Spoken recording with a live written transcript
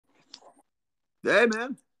Hey,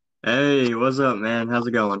 man. Hey, what's up, man? How's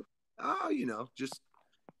it going? Oh, just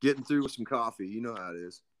getting through with some coffee. You know how it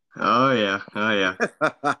is. Oh yeah, oh yeah,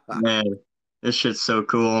 man. This shit's so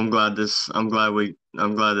cool. I'm glad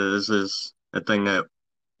that this is a thing that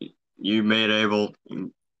you made able,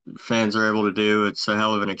 fans are able to do. It's a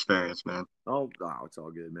hell of an experience, man. Oh, it's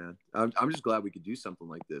all good, man. I'm just glad we could do something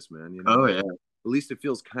like this, man. Oh yeah, At least it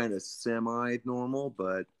feels kind of semi-normal,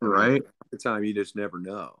 but I mean, right? at the time you just never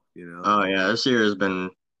know. Oh yeah, this year has been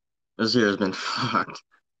fucked.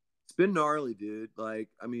 It's been gnarly, dude. Like,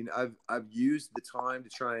 I mean, I've used the time to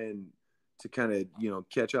try and to kind of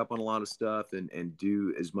catch up on a lot of stuff and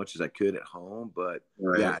do as much as I could at home, but yeah,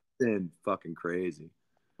 Right. it's been fucking crazy.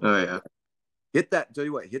 Oh yeah. Hit that. Tell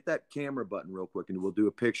you what, hit that camera button real quick, and we'll do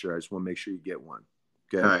a picture. I just want to make sure you get one.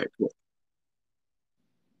 All Okay. right. Cool.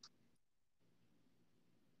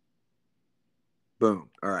 Boom.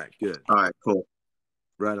 All right. Good. All right. Cool.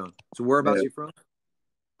 Right on. So whereabouts Yeah. are you from?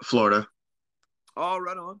 Florida. Oh,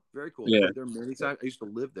 right on. Very cool. Yeah. Been there many times. I used to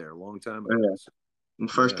live there a long time Oh, ago. yeah. So, The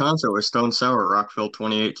first yeah. concert was Stone Sour, Rockville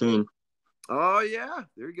 2018. Oh yeah.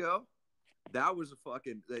 There you go. That was a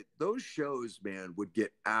fucking those shows, man, would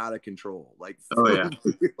get out of control. Like Oh for yeah.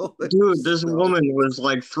 real. They were Dude, this so woman was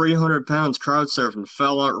like 300 pounds crowd surfing,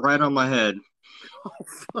 fell out right on my head.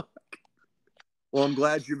 well, I'm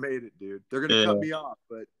glad you made it, dude. They're gonna cut Yeah. me off,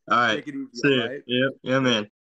 but All right. take it easy, See all you. right? Yep. Yeah, man.